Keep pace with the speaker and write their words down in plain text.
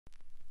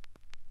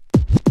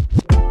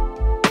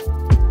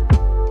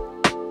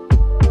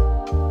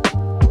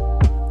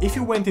If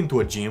you went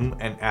into a gym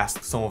and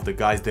asked some of the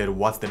guys there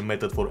what's their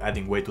method for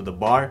adding weight to the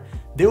bar,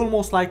 they will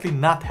most likely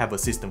not have a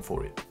system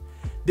for it.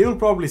 They will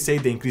probably say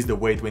they increase the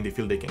weight when they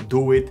feel they can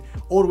do it,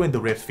 or when the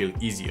reps feel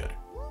easier.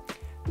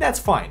 That's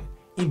fine.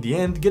 In the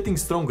end, getting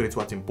stronger is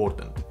what's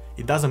important.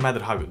 It doesn't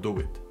matter how you do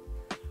it.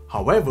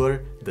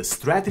 However, the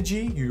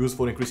strategy you use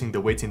for increasing the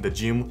weights in the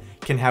gym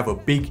can have a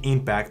big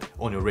impact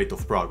on your rate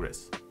of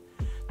progress.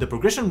 The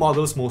progression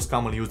models most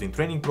commonly used in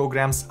training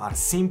programs are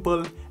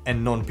simple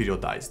and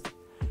non-periodized.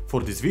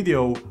 For this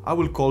video, I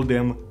will call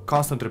them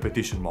constant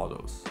repetition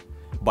models.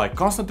 By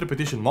constant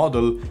repetition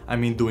model, I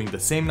mean doing the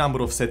same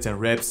number of sets and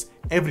reps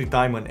every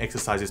time an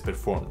exercise is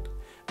performed.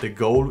 The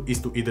goal is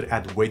to either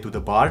add weight to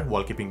the bar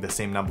while keeping the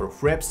same number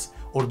of reps,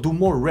 or do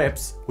more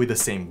reps with the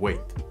same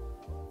weight.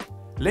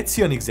 Let's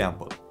see an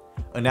example.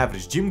 An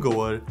average gym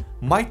goer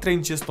might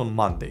train chest on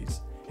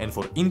Mondays, and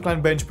for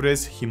incline bench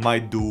press he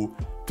might do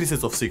 3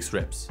 sets of 6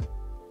 reps.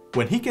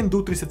 When he can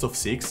do 3 sets of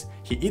 6,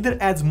 he either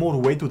adds more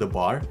weight to the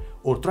bar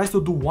or tries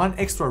to do 1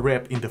 extra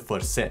rep in the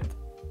first set.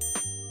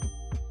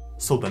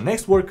 So the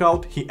next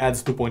workout he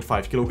adds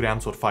 2.5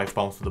 kilograms or 5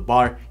 pounds to the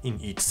bar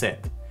in each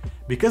set.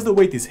 Because the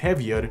weight is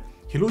heavier,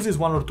 he loses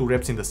 1 or 2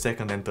 reps in the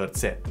second and third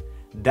set.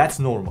 That's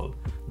normal.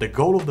 The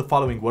goal of the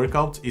following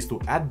workouts is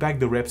to add back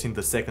the reps in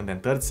the second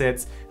and third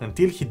sets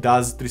until he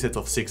does 3 sets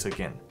of 6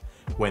 again.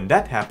 When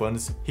that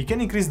happens, he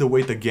can increase the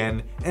weight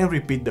again and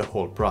repeat the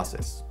whole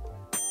process.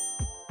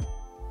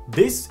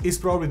 This is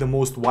probably the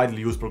most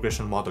widely used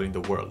progression model in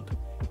the world,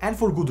 and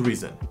for good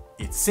reason.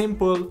 It's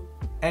simple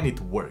and it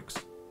works.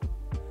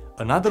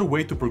 Another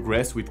way to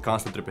progress with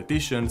constant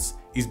repetitions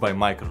is by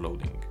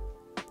microloading.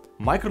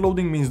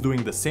 Microloading means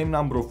doing the same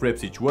number of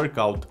reps each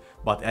workout,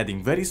 but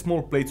adding very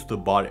small plates to the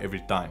bar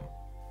every time.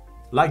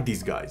 Like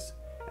these guys.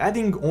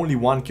 Adding only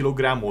 1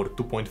 kilogram or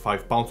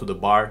 2.5 pounds to the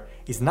bar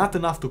is not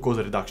enough to cause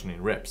a reduction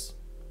in reps.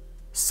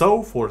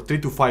 So, for 3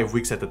 to 5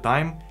 weeks at a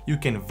time, you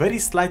can very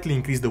slightly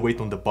increase the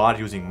weight on the bar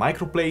using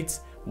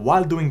microplates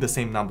while doing the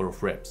same number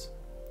of reps.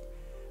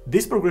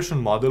 This progression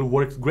model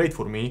worked great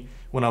for me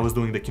when I was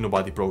doing the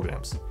Kinobody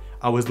programs.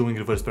 I was doing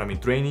reverse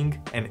pyramid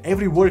training, and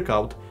every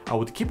workout I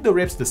would keep the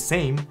reps the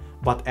same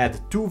but add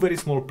 2 very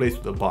small plates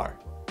to the bar.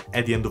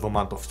 At the end of a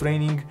month of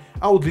training,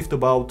 I would lift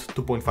about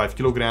 2.5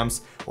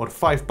 kilograms or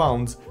 5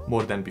 pounds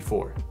more than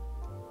before.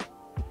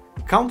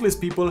 Countless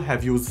people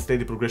have used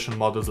steady progression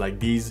models like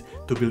these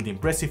to build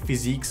impressive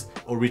physiques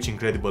or reach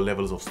incredible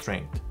levels of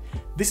strength.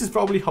 This is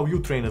probably how you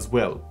train as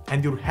well,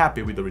 and you're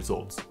happy with the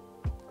results.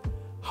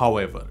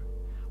 However,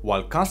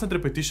 while constant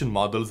repetition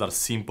models are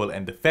simple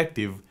and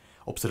effective,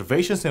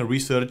 observations and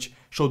research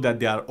show that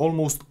they are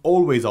almost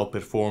always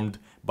outperformed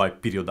by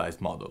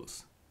periodized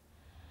models.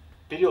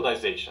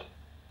 Periodization.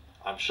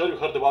 I'm sure you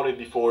heard about it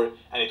before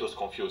and it was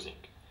confusing.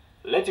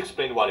 Let's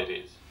explain what it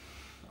is.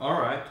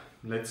 Alright,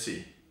 let's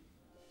see.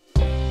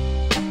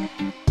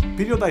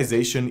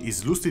 Periodization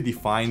is loosely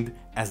defined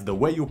as the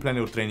way you plan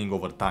your training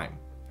over time.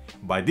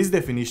 By this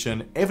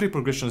definition, every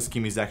progression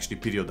scheme is actually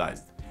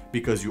periodized,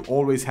 because you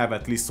always have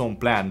at least some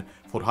plan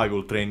for how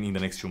you'll train in the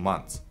next few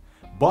months.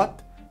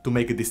 But, to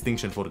make a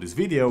distinction for this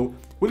video,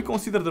 we'll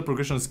consider the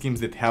progression schemes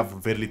that have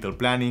very little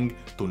planning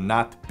to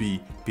not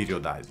be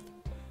periodized.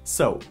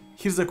 So,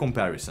 here's a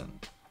comparison.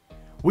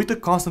 With a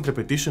constant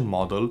repetition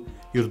model,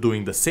 you're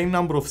doing the same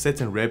number of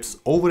sets and reps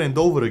over and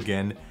over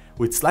again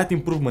with slight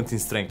improvements in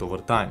strength over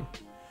time.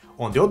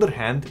 On the other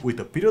hand, with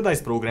a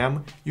periodized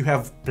program, you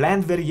have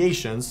planned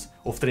variations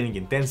of training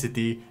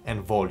intensity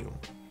and volume.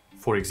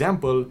 For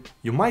example,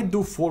 you might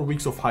do 4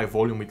 weeks of high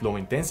volume with low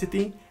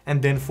intensity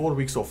and then 4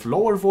 weeks of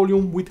lower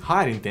volume with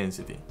higher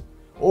intensity.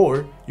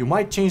 Or you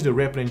might change the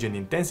rep range and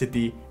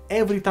intensity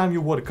every time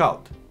you work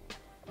out.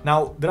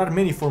 Now, there are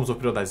many forms of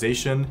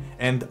periodization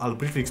and I'll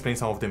briefly explain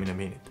some of them in a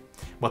minute.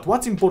 But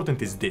what's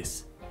important is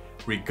this.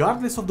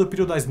 Regardless of the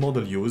periodized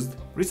model used,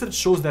 research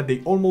shows that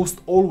they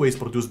almost always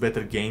produce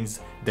better gains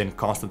than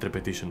constant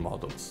repetition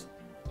models.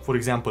 For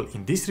example,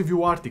 in this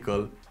review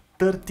article,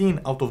 13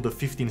 out of the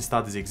 15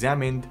 studies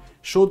examined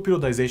showed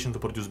periodization to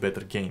produce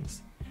better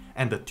gains.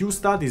 And the 2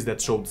 studies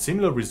that showed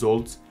similar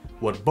results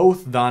were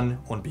both done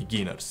on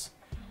beginners,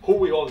 who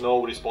we all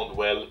know respond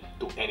well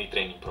to any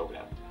training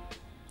program.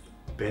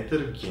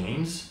 Better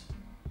gains?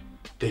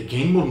 They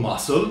gain more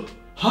muscle?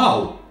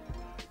 How?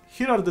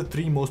 Here are the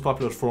 3 most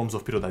popular forms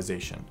of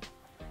periodization.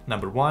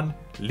 Number 1,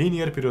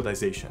 linear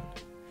periodization.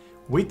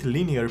 With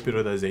linear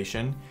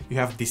periodization, you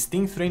have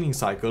distinct training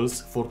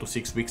cycles 4 to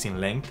 6 weeks in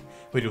length,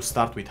 where you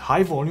start with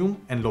high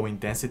volume and low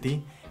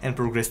intensity and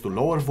progress to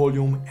lower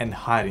volume and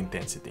higher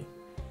intensity.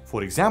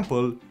 For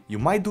example, you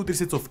might do 3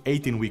 sets of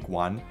 8 in week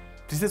 1,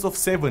 3 sets of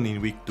 7 in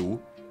week 2,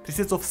 3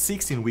 sets of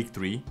 6 in week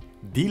 3,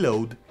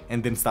 deload,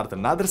 and then start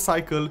another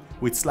cycle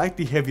with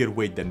slightly heavier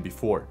weight than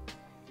before.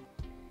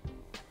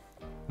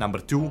 Number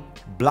 2,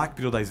 block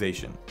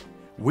periodization.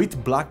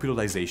 With block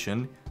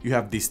periodization, you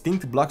have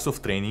distinct blocks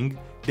of training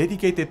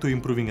dedicated to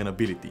improving an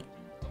ability.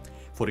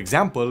 For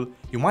example,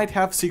 you might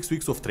have 6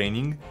 weeks of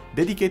training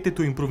dedicated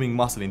to improving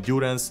muscle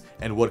endurance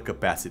and work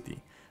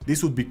capacity.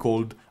 This would be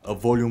called a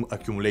volume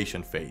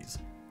accumulation phase.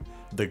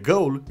 The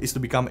goal is to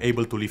become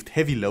able to lift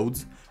heavy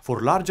loads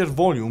for larger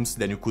volumes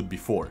than you could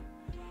before.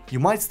 You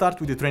might start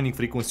with a training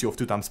frequency of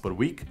 2 times per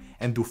week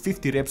and do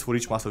 50 reps for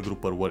each muscle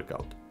group per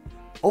workout.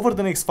 Over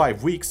the next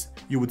 5 weeks,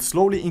 you would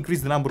slowly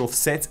increase the number of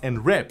sets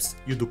and reps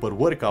you do per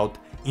workout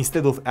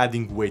instead of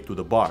adding weight to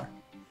the bar.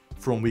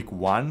 From week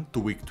 1 to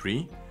week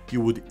 3,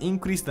 you would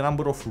increase the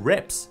number of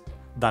reps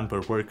done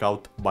per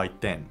workout by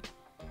 10.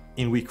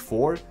 In week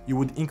 4, you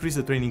would increase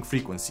the training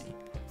frequency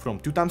from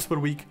 2 times per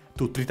week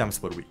to 3 times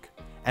per week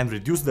and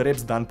reduce the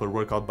reps done per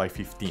workout by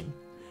 15.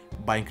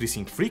 By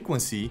increasing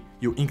frequency,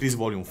 you increase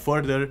volume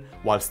further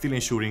while still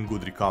ensuring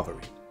good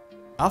recovery.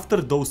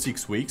 After those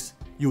 6 weeks,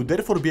 you would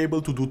therefore be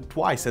able to do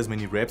twice as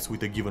many reps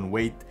with a given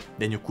weight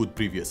than you could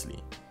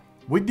previously.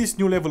 With this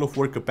new level of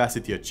work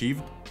capacity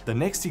achieved, the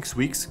next 6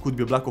 weeks could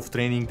be a block of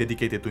training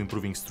dedicated to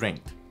improving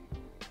strength.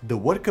 The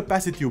work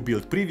capacity you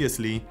built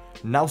previously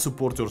now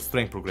supports your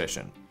strength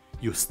progression.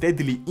 You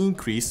steadily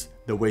increase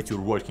the weight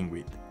you're working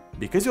with.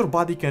 Because your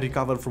body can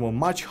recover from a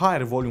much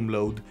higher volume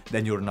load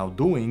than you're now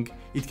doing,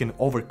 it can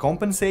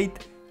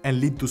overcompensate and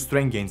lead to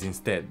strength gains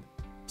instead.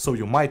 So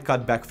you might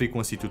cut back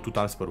frequency to 2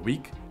 times per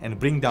week and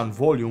bring down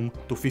volume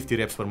to 50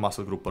 reps per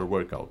muscle group per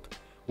workout.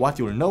 What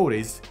you'll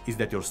notice is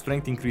that your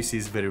strength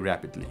increases very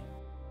rapidly.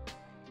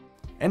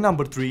 And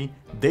number 3,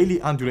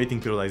 daily undulating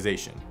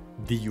periodization,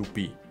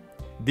 DUP.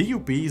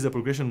 DUP is a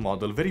progression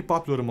model very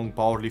popular among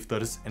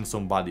powerlifters and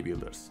some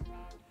bodybuilders.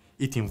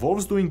 It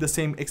involves doing the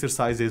same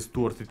exercises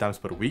 2 or 3 times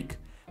per week,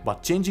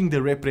 but changing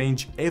the rep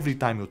range every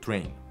time you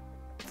train.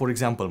 For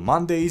example,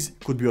 Mondays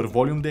could be your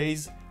volume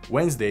days,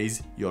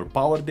 Wednesdays your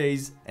power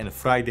days, and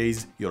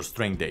Fridays your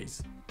strength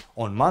days.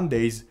 On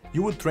Mondays,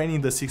 you would train in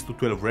the 6 to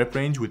 12 rep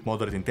range with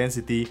moderate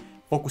intensity,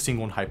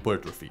 focusing on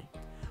hypertrophy.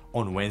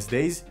 On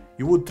Wednesdays,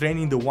 you would train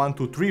in the 1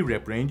 to 3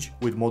 rep range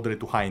with moderate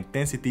to high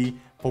intensity,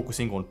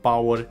 focusing on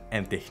power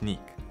and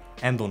technique.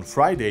 And on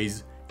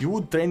Fridays, you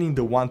would train in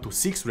the 1 to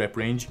 6 rep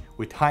range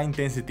with high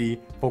intensity,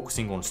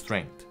 focusing on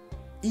strength.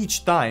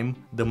 Each time,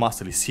 the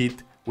muscle is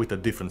hit with a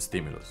different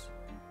stimulus.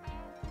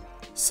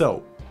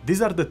 So,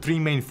 these are the 3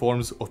 main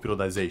forms of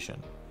periodization: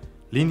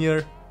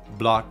 linear,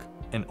 block,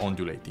 and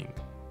undulating.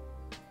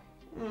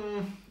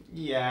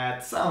 Yeah,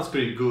 it sounds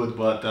pretty good,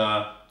 but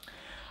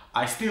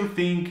I still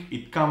think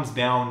it comes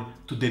down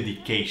to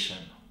dedication.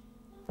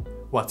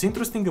 What's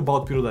interesting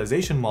about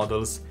periodization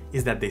models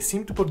is that they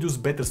seem to produce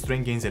better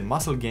strength gains and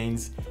muscle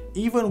gains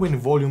even when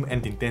volume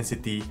and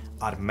intensity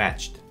are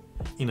matched.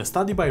 In a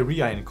study by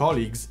Ria and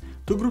colleagues,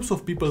 2 groups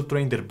of people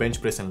trained their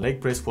bench press and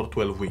leg press for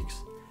 12 weeks.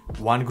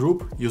 One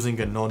group using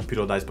a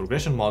non-periodized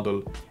progression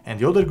model and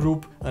the other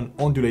group an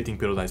undulating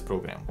periodized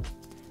program.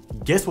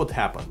 Guess what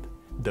happened?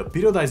 The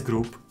periodized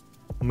group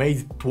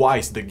made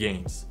twice the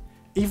gains,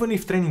 even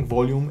if training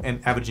volume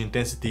and average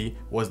intensity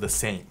was the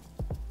same.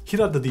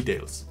 Here are the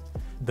details.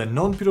 The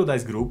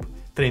non-periodized group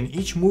trained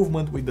each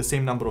movement with the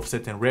same number of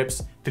sets and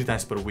reps 3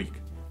 times per week.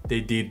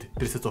 They did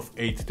 3 sets of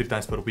 8 3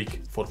 times per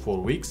week for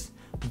 4 weeks,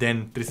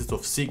 then 3 sets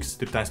of 6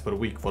 3 times per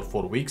week for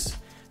 4 weeks,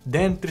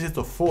 then 3 sets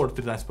of 4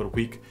 3 times per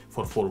week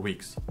for 4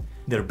 weeks.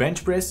 Their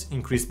bench press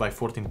increased by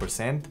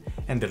 14%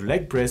 and their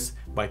leg press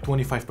by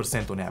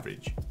 25% on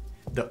average.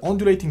 The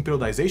undulating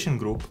periodization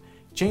group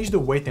changed the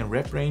weight and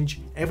rep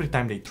range every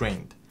time they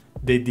trained.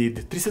 They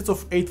did 3 sets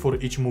of 8 for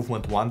each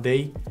movement one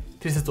day,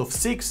 3 sets of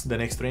 6 the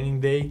next training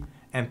day,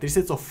 and 3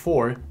 sets of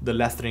 4 the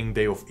last training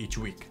day of each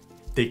week.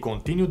 They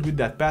continued with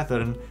that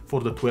pattern for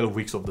the 12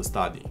 weeks of the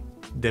study.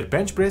 Their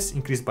bench press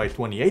increased by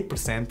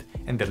 28%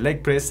 and their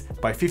leg press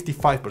by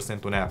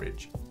 55% on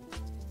average.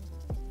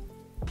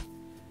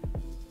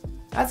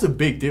 That's a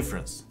big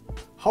difference.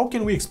 How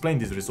can we explain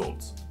these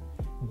results?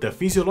 The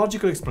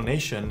physiological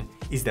explanation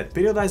is that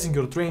periodizing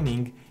your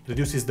training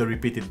reduces the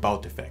repeated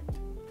bout effect.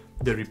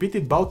 The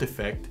repeated bout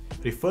effect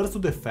refers to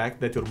the fact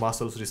that your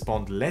muscles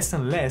respond less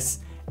and less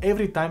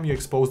every time you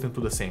expose them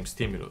to the same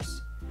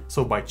stimulus.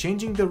 So by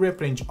changing the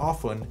rep range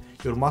often,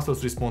 your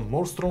muscles respond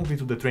more strongly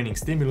to the training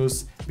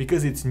stimulus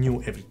because it's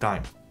new every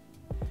time.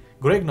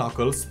 Greg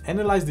Knuckles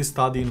analyzed this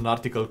study in an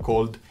article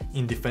called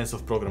In Defense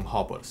of Program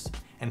Hoppers,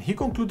 and he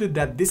concluded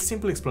that this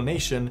simple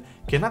explanation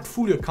cannot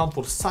fully account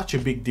for such a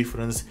big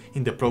difference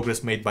in the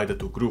progress made by the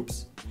 2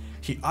 groups.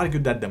 He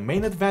argued that the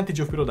main advantage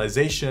of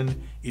periodization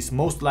is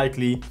most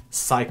likely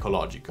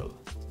psychological.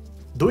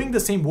 Doing the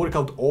same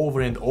workout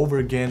over and over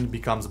again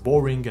becomes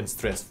boring and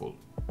stressful.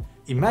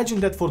 Imagine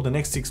that for the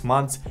next 6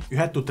 months you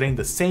had to train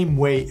the same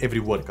way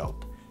every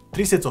workout,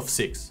 3 sets of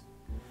 6.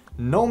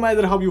 No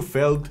matter how you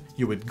felt,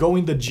 you would go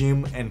in the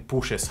gym and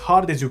push as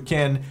hard as you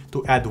can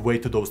to add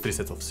weight to those 3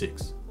 sets of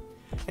 6.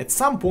 At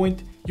some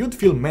point, you'd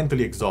feel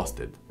mentally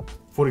exhausted.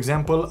 For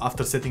example,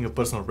 after setting a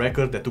personal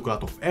record that took a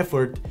lot of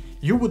effort,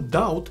 you would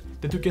doubt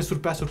that you can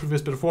surpass your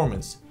previous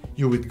performance.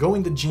 You would go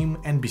in the gym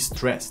and be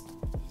stressed.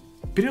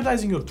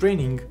 Periodizing your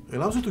training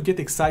allows you to get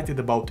excited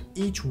about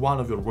each one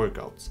of your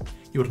workouts.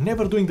 You're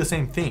never doing the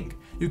same thing.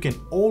 You can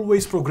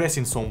always progress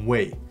in some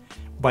way.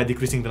 By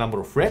decreasing the number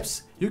of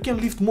reps, you can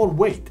lift more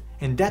weight,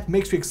 and that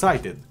makes you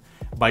excited.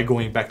 By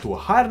going back to a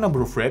higher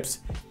number of reps,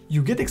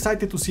 you get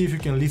excited to see if you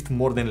can lift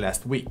more than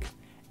last week.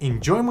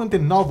 enjoyment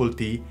and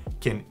novelty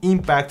can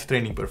impact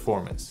training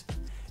performance.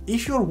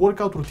 If your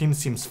workout routine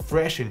seems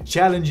fresh and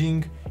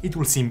challenging, it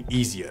will seem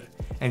easier,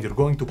 and you're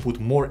going to put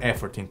more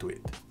effort into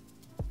it.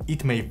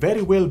 It may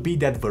very well be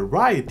that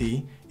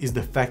variety is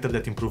the factor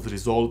that improves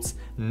results,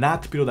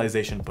 not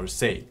periodization per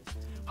se.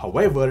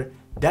 However,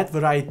 that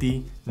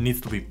variety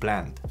needs to be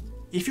planned.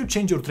 If you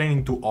change your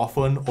training too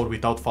often or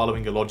without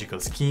following a logical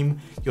scheme,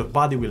 your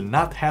body will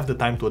not have the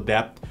time to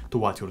adapt to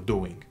what you're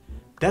doing.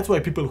 That's why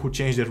people who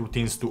change their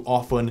routines too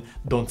often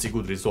don't see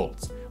good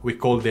results. We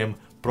call them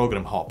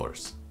program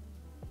hoppers.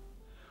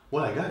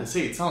 Well, I gotta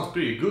say, it sounds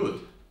pretty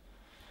good.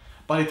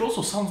 But it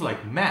also sounds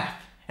like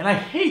math, and I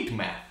hate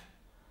math.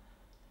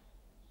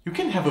 You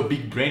can't have a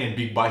big brain and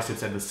big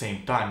biceps at the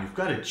same time, you've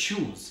gotta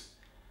choose.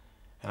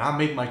 And I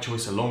made my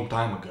choice a long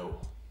time ago.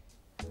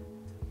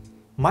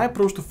 My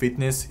approach to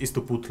fitness is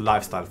to put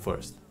lifestyle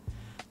first.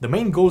 The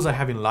main goals I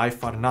have in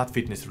life are not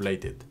fitness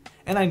related,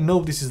 and I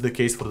know this is the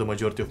case for the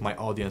majority of my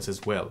audience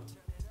as well.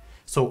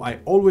 So I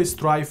always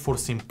strive for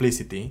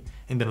simplicity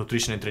in the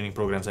nutrition and training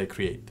programs I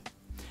create.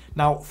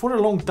 Now, for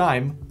a long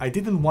time, I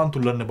didn't want to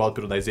learn about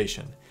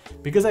periodization,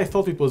 because I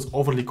thought it was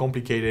overly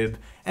complicated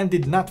and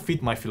did not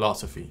fit my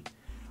philosophy.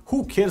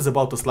 Who cares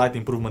about a slight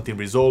improvement in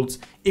results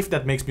if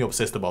that makes me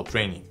obsessed about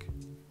training?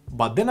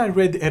 But then I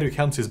read Eric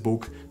Helms's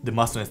book, The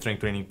Muscle and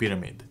Strength Training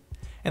Pyramid,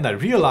 and I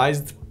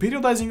realized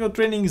periodizing your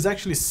training is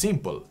actually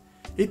simple.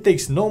 It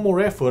takes no more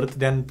effort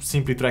than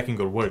simply tracking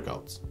your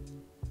workouts.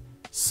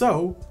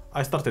 So,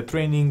 I started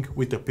training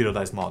with a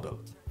periodized model.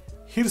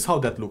 Here's how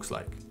that looks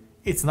like.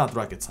 It's not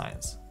rocket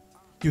science.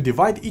 You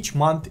divide each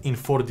month in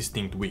 4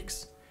 distinct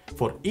weeks.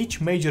 For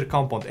each major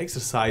compound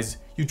exercise,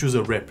 you choose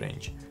a rep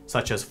range,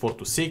 such as 4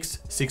 to 6,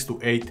 6 to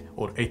 8,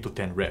 or 8 to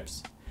 10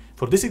 reps.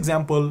 For this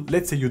example,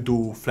 let's say you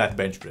do flat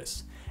bench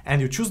press, and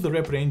you choose the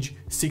rep range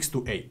 6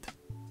 to 8.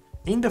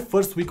 In the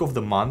first week of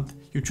the month,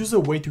 you choose a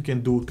weight you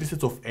can do 3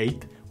 sets of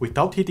 8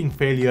 without hitting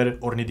failure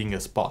or needing a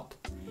spot.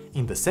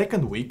 In the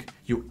second week,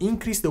 you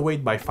increase the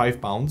weight by 5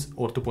 pounds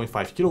or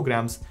 2.5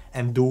 kilograms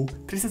and do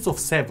 3 sets of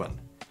 7.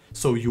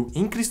 So you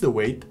increase the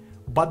weight,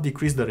 but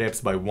decrease the reps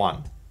by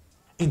 1.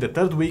 In the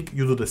third week,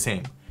 you do the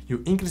same.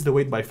 You increase the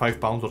weight by 5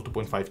 pounds or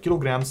 2.5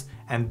 kilograms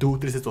and do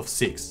 3 sets of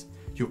 6.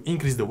 You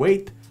increase the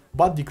weight,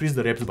 but decrease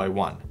the reps by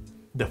 1.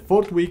 The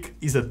fourth week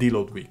is a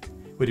deload week,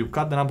 where you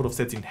cut the number of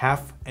sets in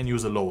half and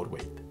use a lower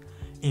weight.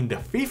 In the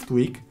fifth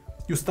week,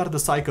 you start the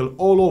cycle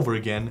all over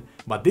again,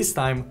 but this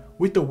time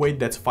with a weight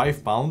that's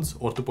 5 pounds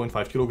or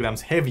 2.5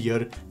 kilograms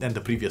heavier than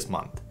the previous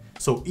month.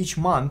 So each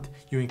month,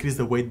 you increase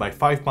the weight by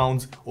 5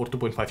 pounds or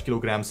 2.5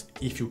 kilograms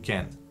if you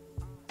can.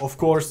 Of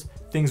course,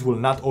 things will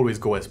not always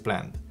go as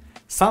planned.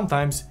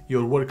 Sometimes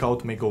your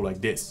workout may go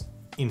like this.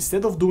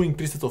 Instead of doing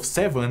 3 sets of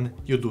 7,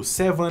 you do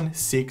 7,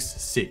 6,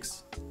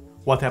 6.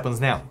 What happens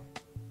now?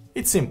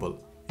 It's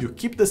simple. You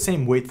keep the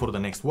same weight for the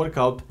next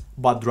workout,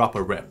 but drop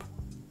a rep.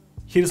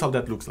 Here's how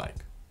that looks like.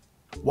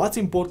 What's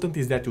important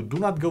is that you do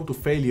not go to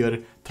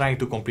failure trying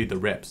to complete the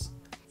reps.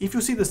 If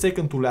you see the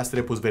second to last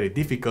rep was very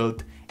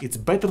difficult, it's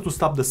better to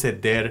stop the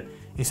set there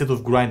instead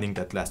of grinding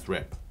that last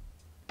rep.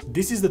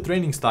 This is the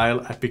training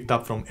style I picked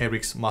up from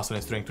Eric's Muscle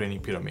and Strength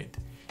Training Pyramid.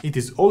 It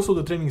is also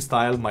the training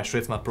style my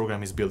ShredSmart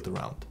program is built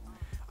around.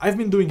 I've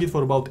been doing it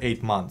for about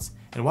 8 months,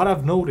 and what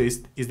I've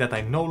noticed is that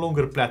I no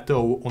longer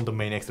plateau on the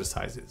main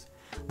exercises.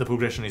 The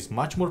progression is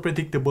much more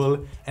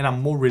predictable and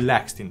I'm more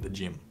relaxed in the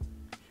gym.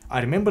 I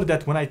remember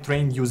that when I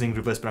trained using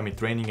reverse pyramid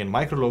training and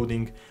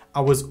microloading,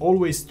 I was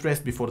always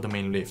stressed before the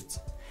main lifts.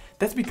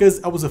 That's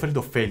because I was afraid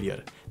of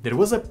failure. There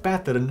was a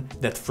pattern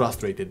that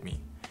frustrated me.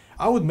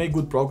 I would make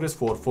good progress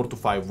for 4 to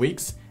 5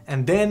 weeks,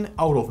 and then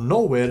out of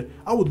nowhere,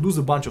 I would lose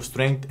a bunch of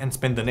strength and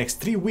spend the next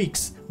 3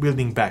 weeks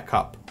building back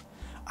up.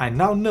 I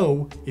now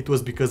know it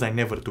was because I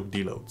never took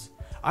deloads.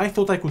 I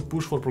thought I could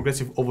push for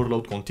progressive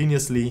overload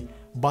continuously,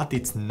 but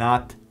it's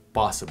not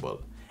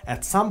possible.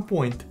 At some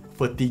point,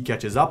 fatigue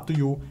catches up to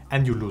you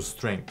and you lose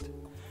strength.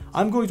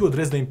 I'm going to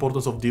address the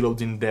importance of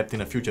deloads in depth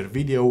in a future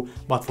video,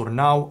 but for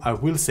now I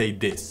will say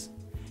this.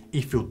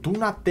 If you do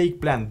not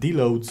take planned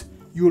deloads,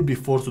 you will be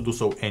forced to do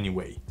so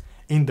anyway,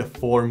 in the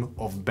form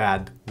of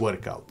bad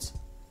workouts.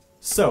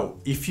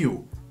 So, if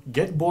you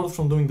get bored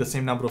from doing the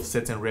same number of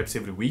sets and reps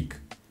every week,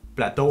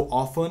 plateau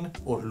often,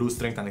 or lose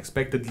strength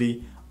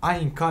unexpectedly, I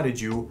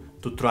encourage you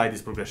to try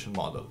this progression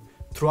model.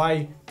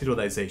 Try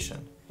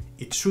periodization.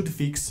 It should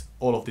fix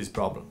all of these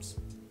problems.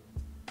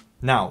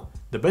 Now,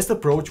 the best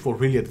approach for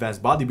really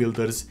advanced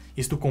bodybuilders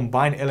is to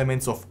combine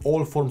elements of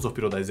all forms of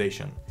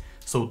periodization.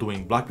 So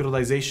doing block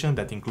periodization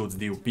that includes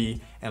DUP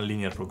and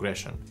linear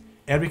progression.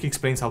 Eric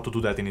explains how to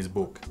do that in his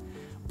book.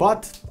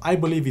 But I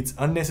believe it's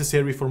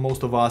unnecessary for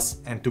most of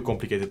us and too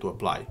complicated to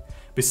apply.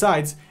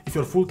 Besides, if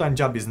your full-time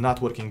job is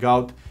not working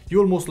out, you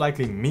will most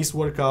likely miss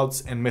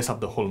workouts and mess up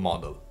the whole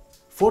model.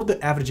 For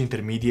the average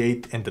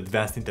intermediate and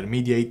advanced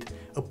intermediate,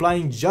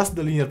 applying just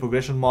the linear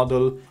progression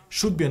model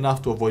should be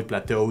enough to avoid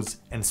plateaus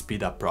and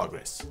speed up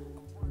progress.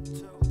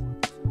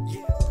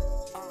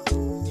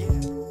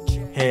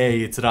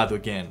 Hey, it's Radu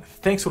again.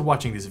 Thanks for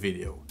watching this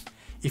video.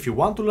 If you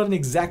want to learn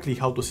exactly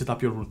how to set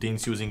up your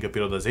routines using a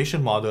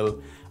periodization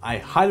model, I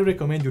highly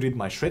recommend you read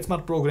my Shred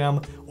Smart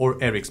program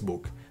or Eric's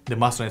book, The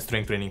Muscle and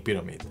Strength Training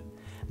Pyramid.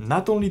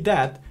 Not only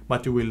that,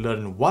 but you will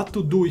learn what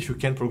to do if you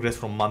can't progress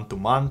from month to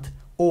month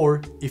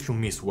or if you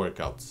miss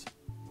workouts.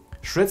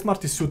 Shred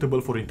Smart is suitable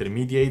for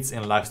intermediates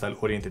and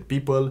lifestyle-oriented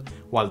people,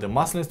 while the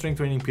Muscle and Strength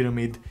Training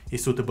Pyramid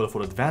is suitable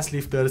for advanced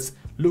lifters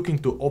looking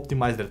to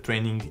optimize their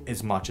training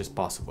as much as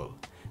possible.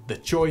 The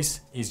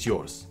choice is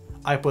yours.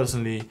 I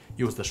personally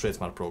use the Shred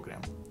Smart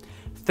program.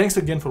 Thanks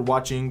again for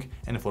watching,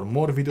 and for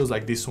more videos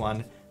like this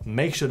one,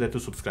 make sure that you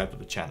subscribe to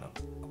the channel.